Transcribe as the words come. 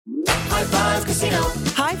High Five Casino.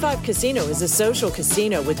 High Five Casino is a social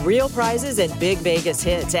casino with real prizes and big Vegas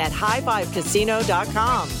hits at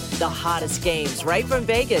highfivecasino.com. The hottest games right from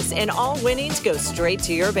Vegas, and all winnings go straight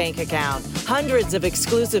to your bank account. Hundreds of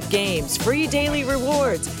exclusive games, free daily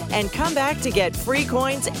rewards, and come back to get free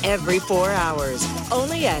coins every 4 hours.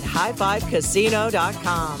 Only at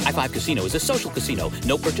highfivecasino.com. High Five Casino is a social casino.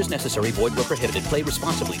 No purchase necessary. Void where prohibited. Play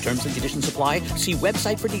responsibly. Terms and conditions apply. See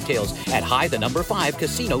website for details at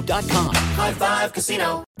high5casino.com. High Five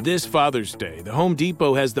Casino. This Father's Day, the Home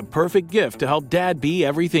Depot has the perfect gift to help Dad be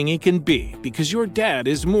everything he can be, because your dad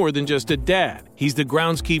is more than just a dad. He's the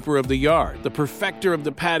groundskeeper of the yard, the perfecter of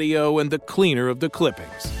the patio, and the cleaner of the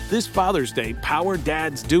clippings. This Father's Day, power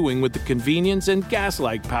Dad's doing with the convenience and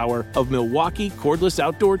gas-like power of Milwaukee cordless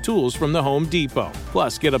outdoor tools from the Home Depot.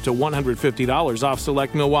 Plus, get up to $150 off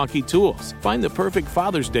select Milwaukee tools. Find the perfect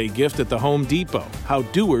Father's Day gift at the Home Depot. How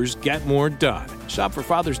doers get more done. Shop for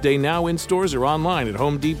Father's Day now in stores or online at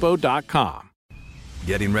homedepot.com.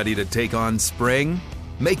 Getting ready to take on spring?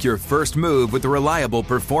 Make your first move with the reliable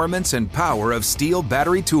performance and power of Steel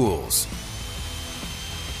battery tools.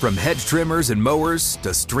 From hedge trimmers and mowers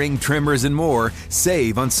to string trimmers and more,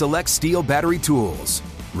 save on select Steel battery tools.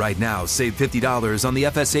 Right now, save $50 on the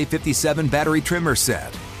FSA 57 battery trimmer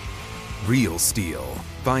set. Real Steel.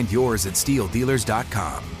 Find yours at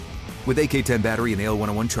steeldealers.com. With AK-10 battery and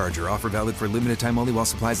AL101 charger, offer valid for limited time only while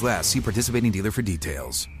supplies last. See participating dealer for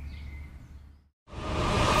details.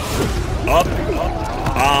 Up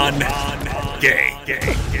on Game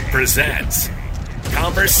presents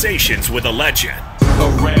Conversations with a Legend.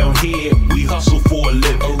 Around here, we hustle for a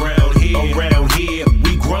living. Around here,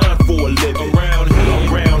 we grind for a living.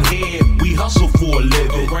 Around here, we hustle for a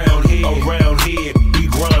living. Around here, we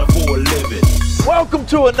grind for a living. Welcome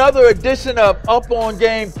to another edition of Up on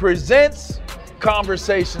Game presents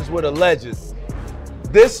Conversations with a Legend.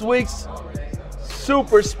 This week's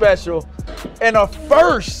super special and a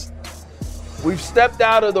first. We've stepped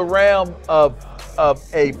out of the realm of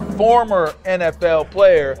a former NFL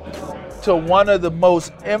player to one of the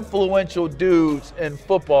most influential dudes in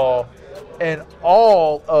football and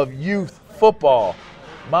all of youth football.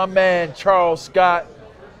 My man Charles Scott,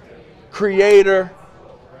 creator,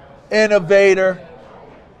 innovator,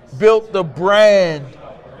 built the brand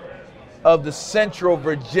of the Central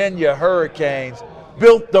Virginia Hurricanes,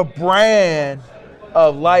 built the brand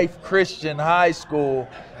of Life Christian High School,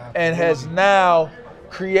 and has now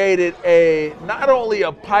created not only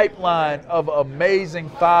a pipeline of amazing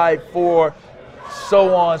 5'4",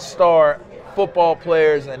 so-on star football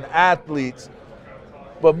players and athletes,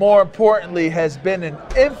 but more importantly has been an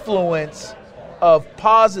influence of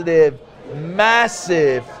positive,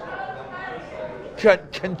 massive,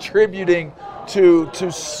 contributing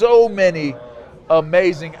to so many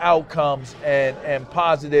amazing outcomes and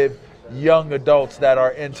positive young adults that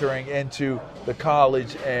are entering into the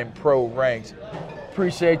college and pro ranks.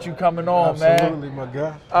 Appreciate you coming on, man. Absolutely, my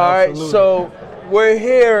guy. All right, so we're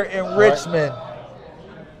here in Richmond,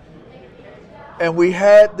 and we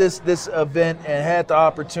had this event and had the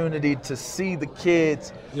opportunity to see the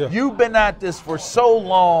kids. Yeah. You've been at this for so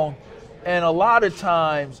long, and a lot of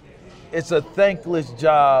times it's a thankless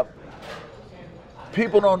job.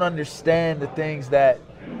 People don't understand the things that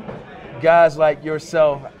guys like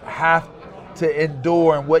yourself have to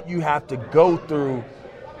endure and what you have to go through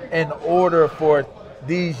in order for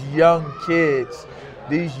these young kids,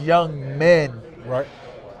 these young men, right,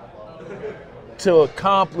 to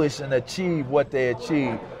accomplish and achieve what they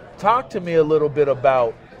achieve. Talk to me a little bit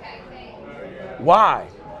about why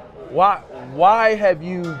have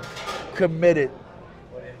you committed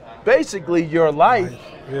basically your life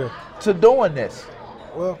to doing this?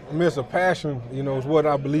 Well, I mean, it's a passion, it's what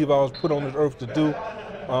I believe I was put on this earth to do.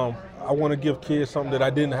 I want to give kids something that I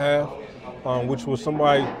didn't have, which was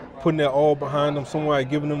somebody putting that all behind them, somebody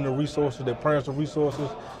giving them the resources, their parents the resources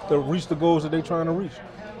to reach the goals that they're trying to reach.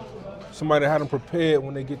 Somebody that had them prepared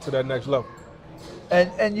when they get to that next level.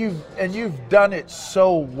 And you've done it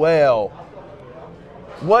so well.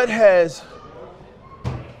 What is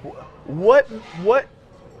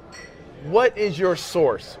your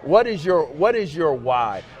source? What is your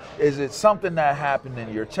why? Is it something that happened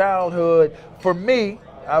in your childhood? For me,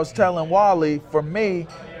 I was telling Wally, for me,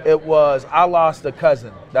 it was I lost a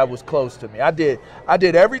cousin that was close to me. I did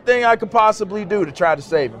everything I could possibly do to try to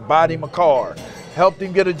save him. Bought him a car, helped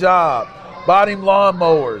him get a job, bought him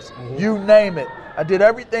lawnmowers, you name it. I did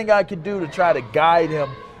everything I could do to try to guide him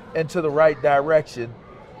into the right direction,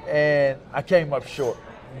 and I came up short.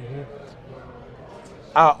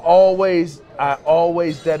 I always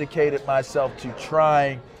dedicated myself to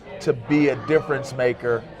trying to be a difference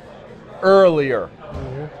maker earlier.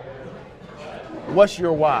 What's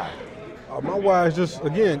your why? My why is just,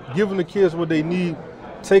 again, giving the kids what they need,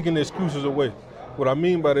 taking the excuses away. What I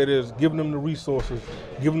mean by that is giving them the resources,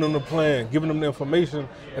 giving them the plan, giving them the information,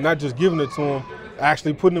 and not just giving it to them,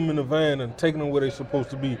 actually putting them in the van and taking them where they're supposed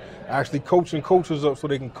to be, actually coaching coaches up so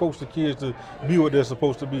they can coach the kids to be what they're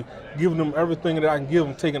supposed to be, giving them everything that I can give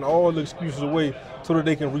them, taking all the excuses away so that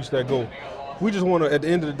they can reach that goal. We just want to, at the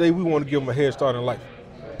end of the day, we want to give them a head start in life.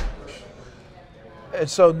 And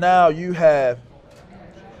so now you have,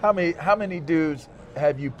 how many dudes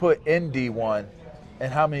have you put in D1,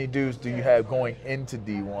 and how many dudes do you have going into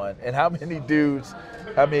D1? And how many dudes,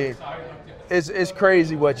 I mean, it's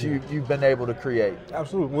crazy what you've been able to create.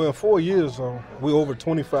 Absolutely. Well, in 4 years, we're over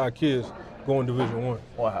 25 kids going Division I.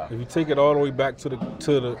 Wow. If you take it all the way back to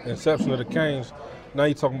the inception of the Canes, now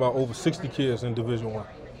you're talking about over 60 kids in Division I.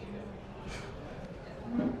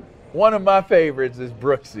 One of my favorites is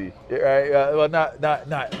Brooksy, right? Well,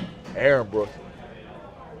 not Aaron Brooks.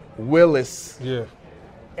 Willis. Yeah.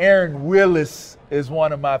 Aaron Willis is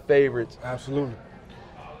one of my favorites. Absolutely.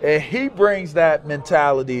 And he brings that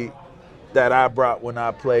mentality that I brought when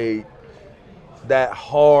I played, that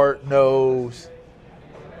hard nose,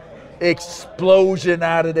 explosion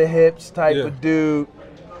out of the hips type of dude.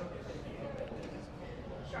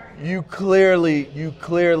 You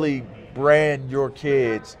clearly brand your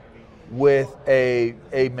kids with a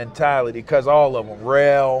mentality, because all of them,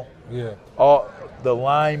 Rail, all the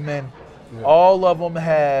linemen, all of them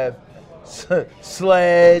have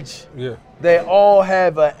Sledge. Yeah. They all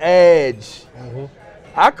have an edge. Mm-hmm.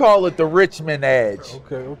 I call it the Richmond edge.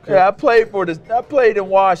 Okay. Yeah, I played in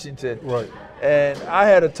Washington. Right. And I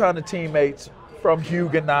had a ton of teammates from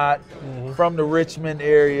Huguenot, from the Richmond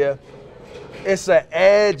area. It's an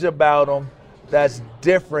edge about them that's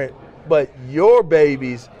different, but your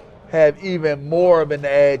babies have even more of an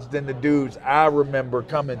edge than the dudes I remember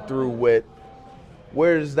coming through with.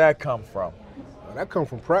 Where does that come from? That comes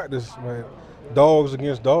from practice, man. Dogs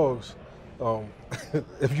against dogs.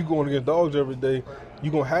 If you're going against dogs every day,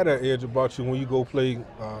 you're going to have that edge about you when you go play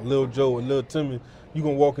Lil Joe or Lil Timmy. You're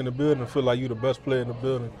going to walk in the building and feel like you're the best player in the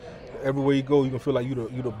building. Everywhere you go, you're going to feel like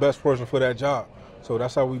you're the best person for that job. So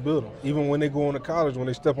that's how we build them. Even when they go into college, when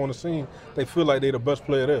they step on the scene, they feel like they're the best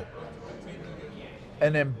player there.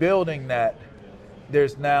 And in building that,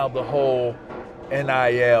 there's now the whole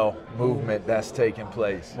NIL movement that's taking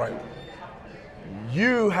place. Right.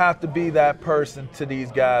 You have to be that person to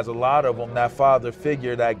these guys, a lot of them, that father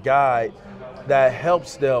figure, that guide that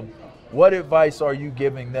helps them. What advice are you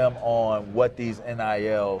giving them on what these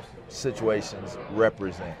NIL situations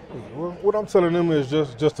represent? Well, what I'm telling them is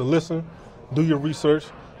just to listen, do your research.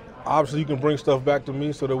 Obviously, you can bring stuff back to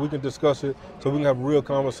me so that we can discuss it, so we can have a real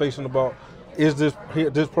conversation about, is this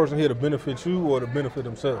person here to benefit you or to benefit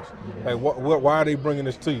themselves? Like, why are they bringing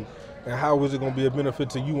this to you? And how is it going to be a benefit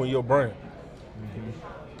to you and your brand?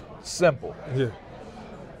 Simple. Yeah.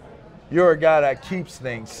 You're a guy that keeps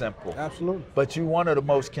things simple. Absolutely. But you're one of the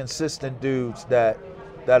most consistent dudes that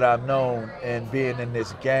I've known in being in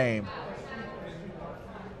this game.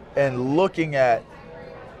 And looking at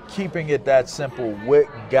keeping it that simple with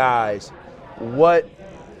guys, what's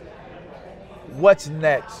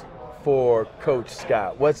next for Coach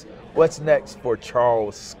Scott? What's next for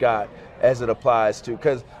Charles Scott as it applies to?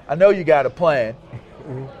 Because I know you got a plan.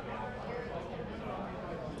 Mm-hmm.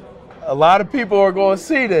 A lot of people are going to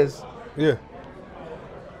see this. Yeah.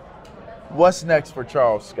 What's next for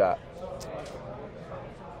Charles Scott?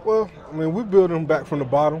 Well, I mean, we're building back from the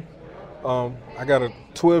bottom. I got a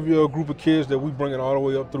 12-year-old group of kids that we're bringing all the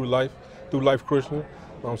way up through Life Christian.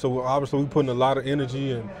 So obviously we're putting a lot of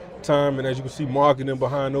energy and time, and as you can see, marketing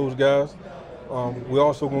behind those guys. We're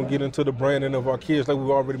also going to get into the branding of our kids like we've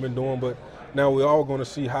already been doing, but now we're all going to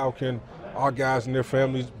see how can our guys and their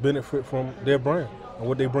families benefit from their brand and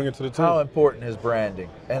what they bring into the team. How important is branding,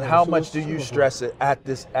 and how much do you stress it at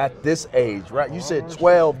this age? Right, you said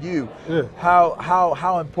 12. Yeah.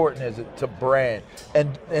 How important is it to brand,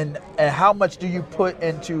 and how much do you put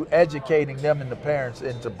into educating them and the parents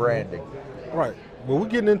into branding? Right. Well, we're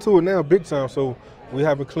getting into it now big time. So we're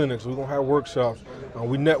having clinics, we're gonna have workshops,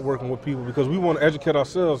 we're networking with people because we want to educate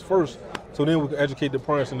ourselves first, so then we can educate the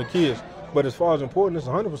parents and the kids. But as far as important, it's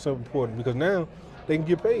 100% important because now they can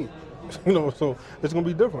get paid. So it's going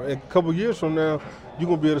to be different. And a couple of years from now, you're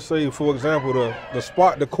going to be able to say, for example,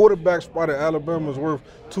 the quarterback spot at Alabama is worth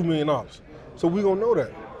 $2 million. So we're going to know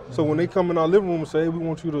that. So when they come in our living room and say, hey, we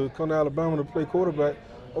want you to come to Alabama to play quarterback,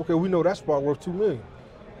 okay, we know that spot worth $2 million.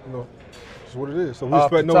 That's what it is. So we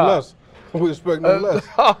expect no less. We expect no less.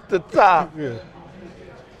 Off the top. Yeah.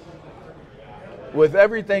 With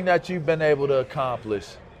everything that you've been able to accomplish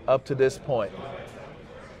up to this point,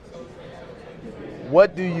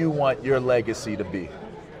 what do you want your legacy to be?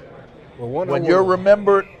 Well, when you're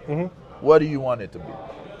remembered, what do you want it to be?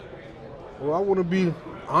 Well, I want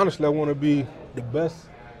to be the best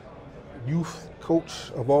youth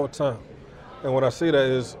coach of all time. And when I say that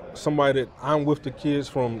is somebody that I'm with the kids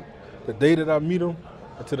from the day that I meet them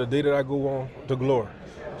until the day that I go on to glory.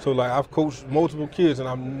 So like I've coached multiple kids and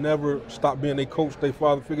I've never stopped being their coach, their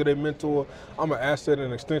father figure, their mentor. I'm an asset and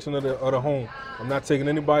an extension of the home. I'm not taking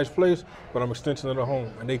anybody's place, but I'm an extension of the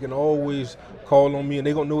home. And they can always call on me, and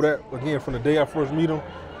they're going to know that, again, from the day I first meet them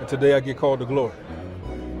and today I get called to glory.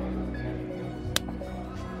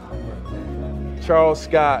 Charles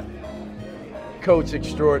Scott, coach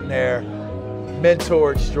extraordinaire,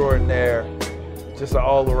 mentor extraordinaire, just an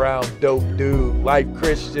all-around dope dude, life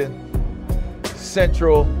Christian,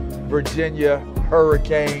 Central Virginia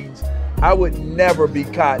Hurricanes. I would never be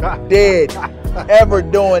caught dead ever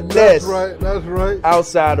doing this. That's right.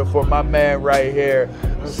 Outside of for my man right here,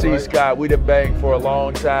 That's C. right. Scott. We done banged for a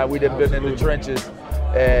long time. We done been in the trenches.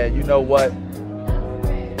 And you know what?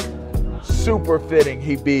 Super fitting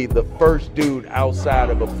he be the first dude outside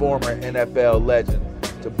of a former NFL legend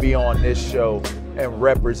to be on this show and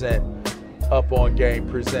represent Up On Game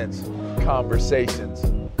Presents Conversations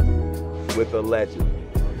with a Legend.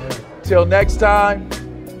 Till next time,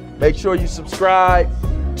 make sure you subscribe,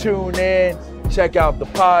 tune in, check out the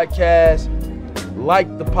podcast,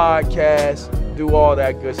 like the podcast, do all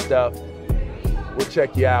that good stuff. We'll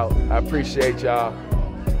check you out. I appreciate y'all.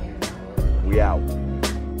 We out.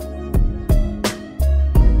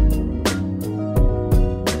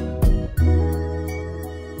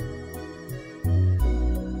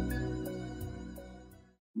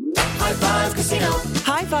 High Five Casino.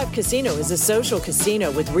 High Five Casino is a social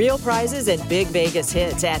casino with real prizes and big Vegas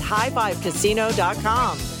hits at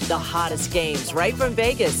highfivecasino.com. The hottest games right from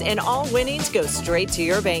Vegas, and all winnings go straight to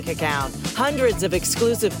your bank account. Hundreds of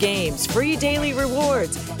exclusive games, free daily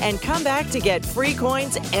rewards, and come back to get free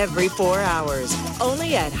coins every 4 hours.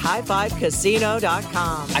 Only at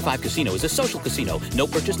highfivecasino.com. High Five Casino is a social casino. No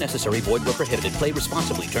purchase necessary. Void where prohibited. Play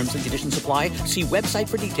responsibly. Terms and conditions apply. See website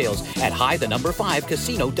for details at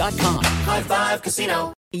high5casino.com. High Five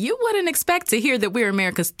Casino. You wouldn't expect to hear that we're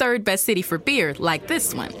America's third best city for beer like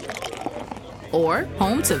this one. Or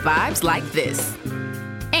home to vibes like this.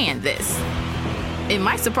 And this. It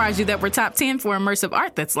might surprise you that we're top 10 for immersive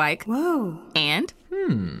art that's like, whoa. And,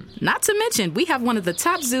 not to mention, we have one of the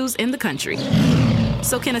top zoos in the country.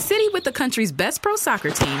 So can a city with the country's best pro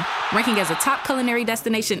soccer team, ranking as a top culinary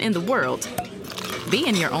destination in the world, be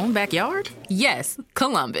in your own backyard? Yes,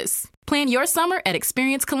 Columbus. Plan your summer at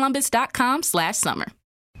experiencecolumbus.com/summer.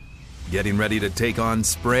 Getting ready to take on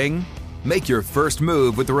spring? Make your first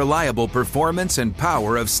move with the reliable performance and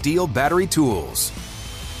power of Steel battery tools.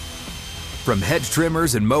 From hedge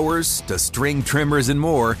trimmers and mowers to string trimmers and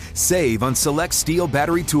more, save on select Steel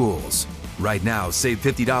battery tools. Right now, save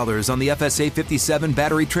 $50 on the FSA 57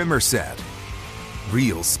 battery trimmer set.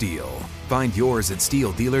 Real Steel. Find yours at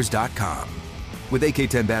steeldealers.com. With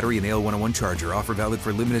AK-10 battery and AL101 charger, offer valid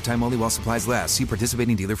for limited time only while supplies last. See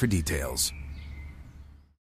participating dealer for details.